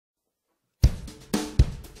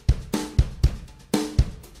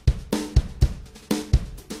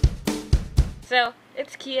so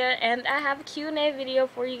it's Kia, and I have a Q&A video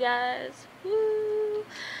for you guys. Woo!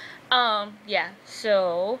 Yeah,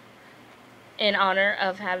 so in honor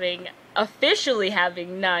of officially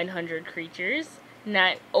having 900 creatures,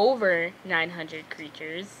 over 900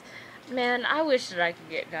 creatures. Man, I wish that I could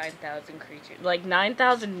get 9,000 creatures, like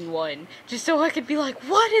 9,001, just so I could be like,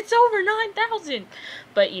 what? It's over 9,000!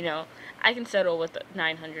 But, you know, I can settle with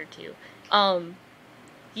 900 too.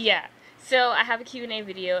 Yeah. So, I have a Q&A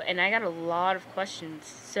video, and I got a lot of questions.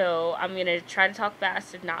 So, I'm going to try to talk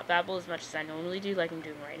fast and not babble as much as I normally do, like I'm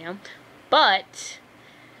doing right now. But,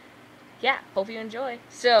 yeah, hope you enjoy.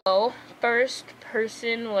 So, first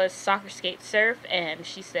person was Soccer Skate Surf, and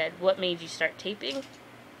she said, what made you start taping?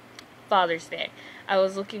 Father's Day. I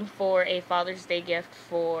was looking for a Father's Day gift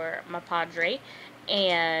for my padre,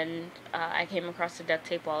 and I came across a duct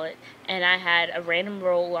tape wallet, and I had a random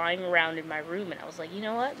roll lying around in my room, and I was like, you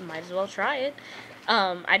know what, might as well try it.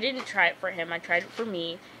 I didn't try it for him, I tried it for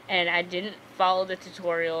me, and I didn't follow the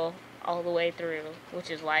tutorial all the way through,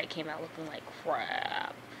 which is why it came out looking like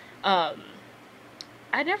crap.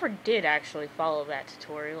 I never did actually follow that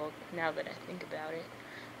tutorial, now that I think about it.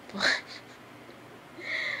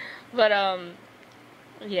 But,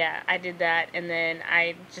 yeah, I did that, and then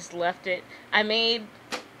I just left it. I made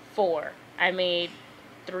 4. I made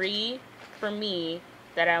 3 for me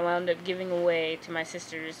that I wound up giving away to my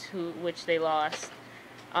sisters, which they lost.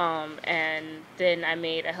 And then I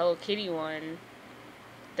made a Hello Kitty one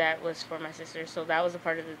that was for my sister, so that was a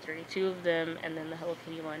part of the 3. 2 of them, and then the Hello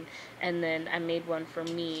Kitty one. And then I made one for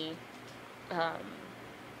me,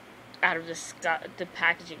 out of the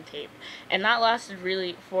packaging tape, and that lasted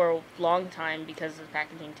really for a long time because of the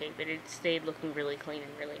packaging tape. It stayed looking really clean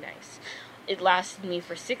and really nice. It lasted me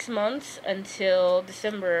for 6 months until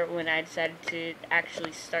December, when I decided to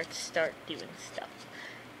actually start doing stuff,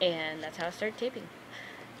 and that's how I started taping.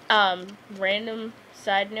 Random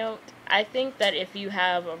side note, I think that if you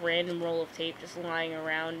have a random roll of tape just lying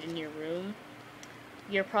around in your room,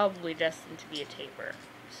 you're probably destined to be a taper.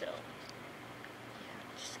 So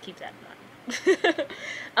just keep that in mind.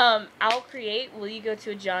 I'll create. Will you go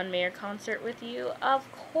to a John Mayer concert with you?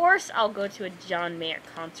 Of course I'll go to a John Mayer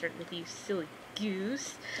concert with you, silly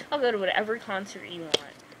goose. I'll go to whatever concert you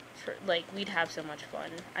want. Like, we'd have so much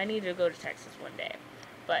fun. I need to go to Texas one day,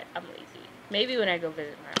 but I'm lazy. Maybe when I go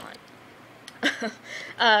visit my aunt.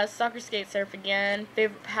 Soccer Skate Surf again.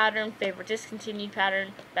 Favorite pattern, favorite discontinued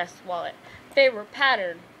pattern, best wallet. Favorite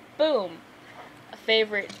pattern, boom.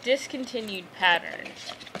 Favorite discontinued pattern.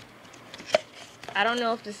 I don't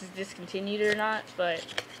know if this is discontinued or not, but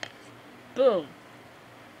boom.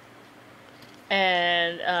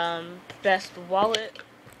 And best wallet,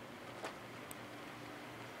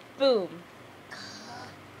 boom.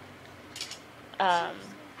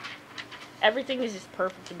 Everything is just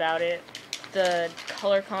perfect about it. The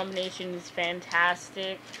color combination is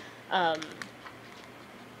fantastic.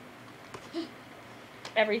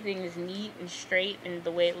 Everything is neat and straight and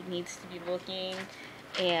the way it needs to be looking,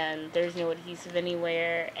 and there's no adhesive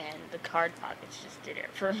anywhere, and the card pockets just did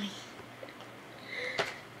it for me.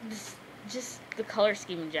 Just the color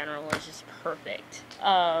scheme in general is just perfect.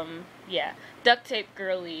 Yeah. Duct tape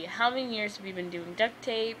girly. How many years have you been doing duct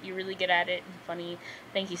tape? You really good at it and funny.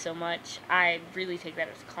 Thank you so much. I really take that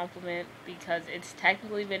as a compliment, because it's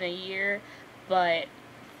technically been a year, but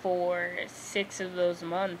for 6 of those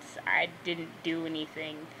months, I didn't do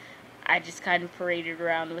anything. I just kind of paraded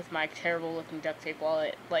around with my terrible looking duct tape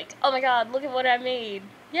wallet, like, oh my god, look at what I made!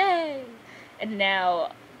 Yay! And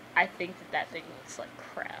now, I think that thing looks like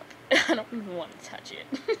crap. I don't even want to touch it.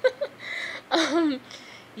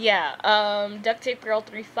 Yeah, Duct Tape Girl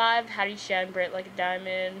 35, how do you shine bright like a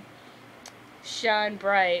diamond? Shine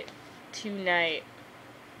bright, tonight,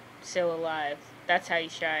 so alive. That's how you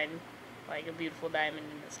shine like a beautiful diamond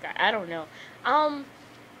in the sky. I don't know.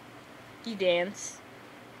 You dance.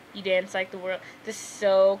 You dance like the world. This is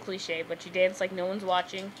so cliche, but you dance like no one's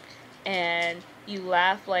watching, and you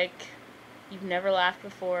laugh like you've never laughed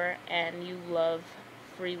before, and you love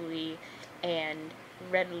freely and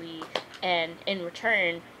readily, and in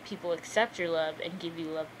return, people accept your love and give you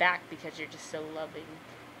love back because you're just so loving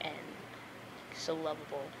and so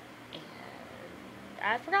lovable. And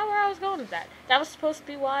I forgot where I was going with that. That was supposed to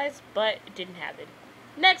be wise, but it didn't happen.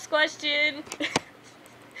 Next question!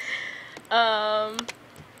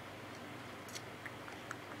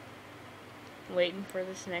 Waiting for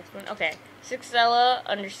this next one. Okay. Sixella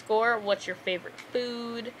 _ what's your favorite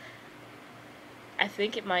food? I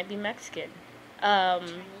think it might be Mexican.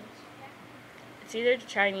 It's either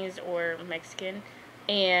Chinese or Mexican.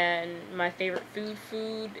 And my favorite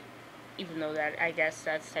food even though that, I guess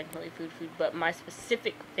that's technically food, but my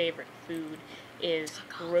specific favorite food is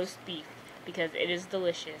roast beef, because it is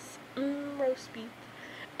delicious. Roast beef.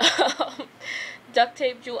 Duct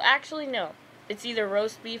tape jewel. Actually, no. It's either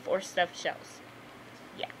roast beef or stuffed shells.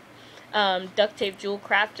 Yeah. Duct tape jewel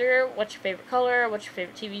crafter. What's your favorite color? What's your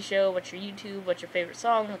favorite TV show? What's your YouTube? What's your favorite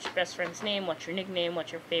song? What's your best friend's name? What's your nickname?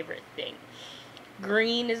 What's your favorite thing?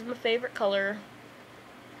 Green is my favorite color.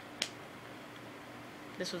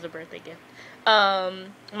 This was a birthday gift.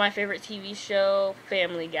 My favorite TV show,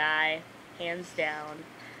 Family Guy, hands down.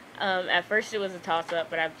 At first it was a toss-up,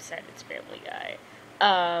 but I've decided it's Family Guy.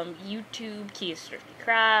 YouTube, Kia Thrifty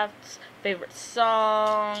Crafts. Favorite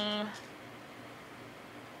song,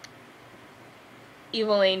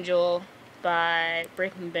 Evil Angel by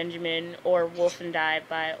Breaking Benjamin, or Wolf and Die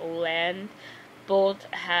by Olan. Both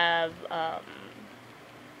have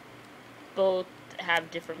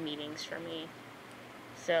different meanings for me.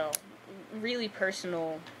 So, really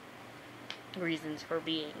personal reasons for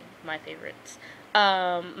being my favorites.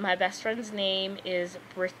 My best friend's name is,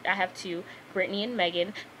 I have two, Brittany and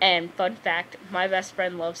Megan, and fun fact, my best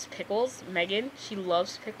friend loves pickles. Megan, she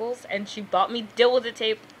loves pickles, and she bought me dill with the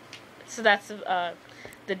tape, so that's the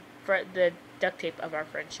duct tape of our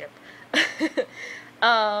friendship.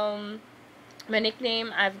 My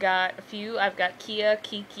nickname, I've got a few. I've got Kia,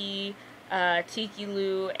 Kiki, Tiki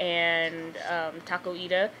Lou, and Taco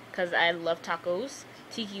Ida, because I love tacos.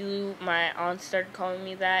 Tiki Lou, my aunt started calling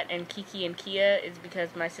me that, and Kiki and Kia is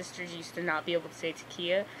because my sisters used to not be able to say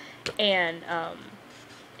Takia, and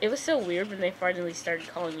it was so weird when they finally started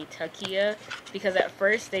calling me Takia, because at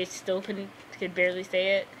first they still could barely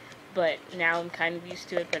say it, but now I'm kind of used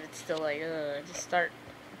to it, but it's still like, just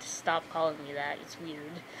stop calling me that, it's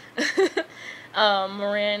weird.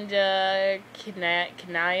 Miranda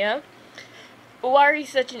Kanaya. Why are you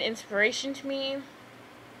such an inspiration to me?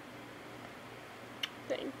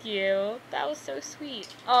 Thank you. That was so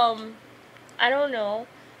sweet. I don't know.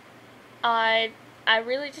 I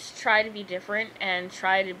really just try to be different and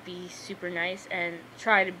try to be super nice and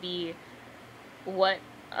try to be what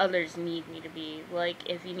others need me to be. Like,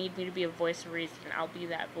 if you need me to be a voice of reason, I'll be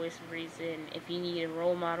that voice of reason. If you need a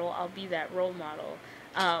role model, I'll be that role model.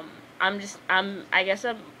 I guess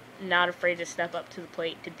I'm not afraid to step up to the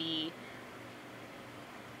plate to be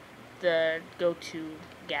the go-to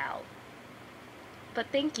gal. But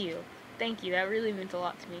thank you. Thank you. That really meant a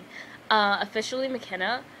lot to me. Officially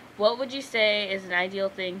McKenna, what would you say is an ideal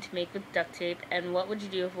thing to make with duct tape, and what would you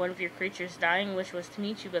do if one of your creature's dying wish was to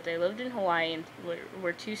meet you, but they lived in Hawaii and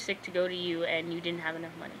were too sick to go to you, and you didn't have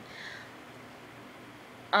enough money?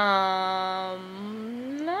 That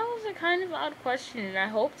was a kind of odd question, and I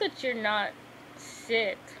hope that you're not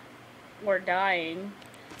sick or dying,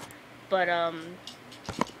 but,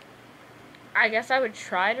 I guess I would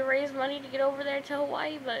try to raise money to get over there to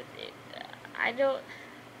Hawaii, but I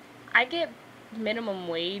get minimum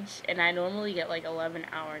wage, and I normally get like 11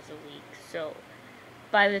 hours a week, so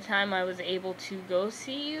by the time I was able to go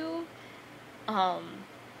see you,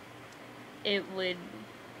 it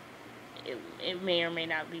may or may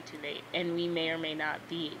not be too late, and we may or may not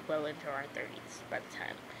be well into our 30s by the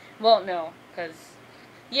time. Well, no, because,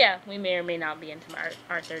 yeah, we may or may not be into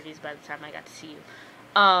our 30s by the time I got to see you.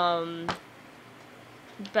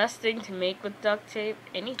 Best thing to make with duct tape?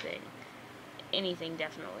 Anything. Anything,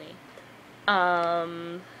 definitely.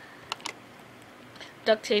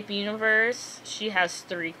 Duct Tape Universe, she has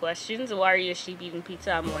 3 questions. Why are you a sheep eating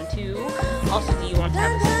pizza? I'm 1 too. Also, do you want to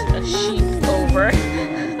have a sheep over?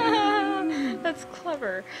 That's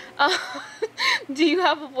clever. Do you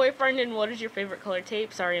have a boyfriend, and what is your favorite color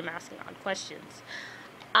tape? Sorry, I'm asking odd questions.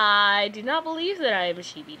 I do not believe that I am a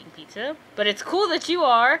sheep eating pizza, but it's cool that you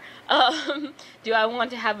are. Do I want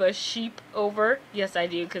to have a sheep over? Yes, I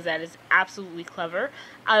do, because that is absolutely clever.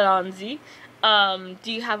 Alonzi.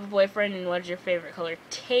 Do you have a boyfriend, and what is your favorite color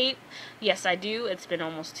tape? Yes, I do. It's been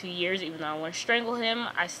almost 2 years. Even though I want to strangle him,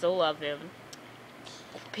 I still love him.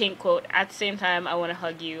 Pink quote. At the same time, I want to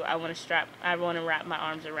hug you. I want to wrap my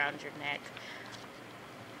arms around your neck.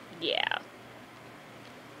 Yeah.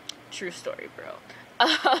 True story, bro.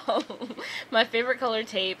 My favorite color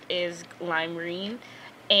tape is lime green,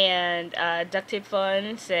 and Duct Tape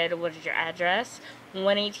Fun said, what is your address?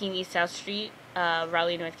 118 East South Street,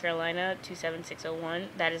 Raleigh, North Carolina, 27601.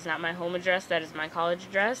 That is not my home address, that is my college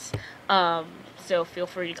address. So feel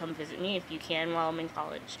free to come visit me if you can while I'm in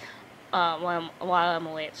college, while I'm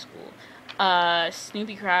away at school.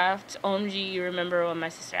 Snoopy Craft, OMG, you remember when my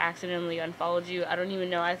sister accidentally unfollowed you? I don't even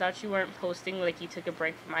know. I thought you weren't posting, like you took a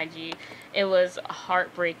break from IG. It was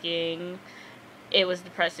heartbreaking. it was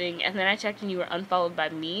depressing. And then I checked and you were unfollowed by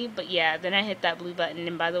me. But yeah, then I hit that blue button,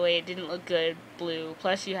 and by the way, it didn't look good blue.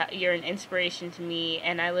 Plus, you're an inspiration to me,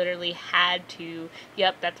 and I literally had to.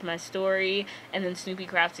 Yep, that's my story. And then Snoopy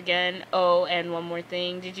Crafts again. Oh, and one more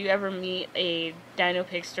thing. Did you ever meet a Dino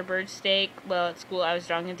Pigster bird steak? Well, at school I was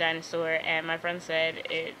drawing a dinosaur, and my friend said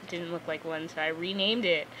it didn't look like one, so I renamed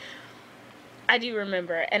it. I do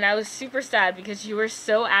remember, and I was super sad because you were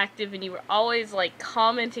so active and you were always like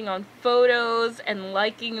commenting on photos and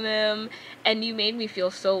liking them, and you made me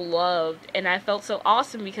feel so loved, and I felt so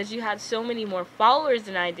awesome because you had so many more followers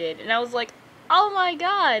than I did, and I was like, oh my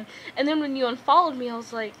god. And then when you unfollowed me, I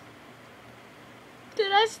was like,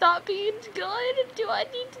 did I stop being good? Do I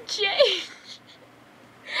need to change?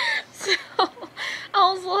 So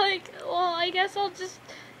I was like, well, I guess I'll just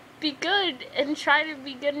be good and try to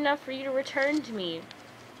be good enough for you to return to me.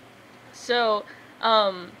 So,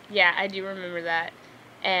 yeah, I do remember that.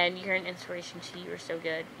 And you're an inspiration to you. You were so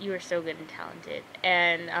good. You were so good and talented.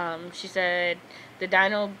 And, she said, the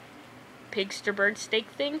Dino Pigster bird steak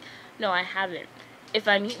thing? No, I haven't. If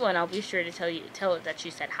I meet one, I'll be sure to tell it that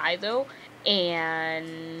you said hi, though.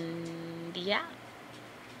 And, yeah.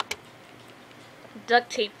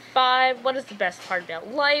 Duct tape 5. What is the best part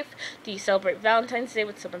about life? Do you celebrate Valentine's Day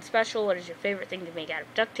with someone special? What is your favorite thing to make out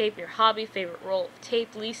of duct tape? Your hobby? Favorite roll of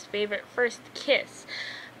tape? Least favorite? First kiss?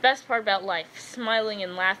 Best part about life? Smiling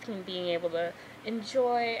and laughing and being able to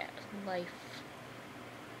enjoy life.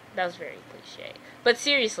 That was very cliche. But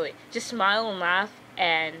seriously, just smile and laugh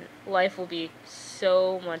and life will be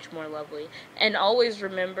so much more lovely. And always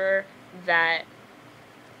remember that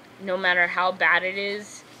no matter how bad it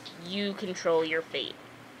is, you control your fate.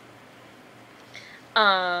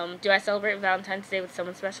 Do I celebrate Valentine's Day with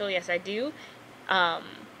someone special? Yes, I do. And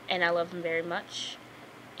I love him very much.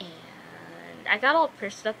 And I got all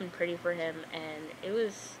pursed up and pretty for him, and it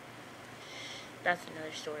was... That's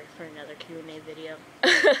another story for another Q&A video.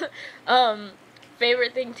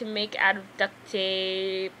 Favorite thing to make out of duct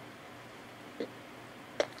tape?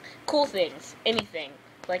 Cool things. Anything.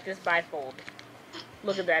 Like this bifold.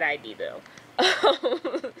 Look at that ID, though.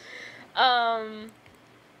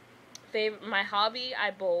 My hobby,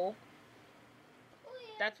 I bowl.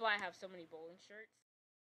 That's why I have so many bowling shirts.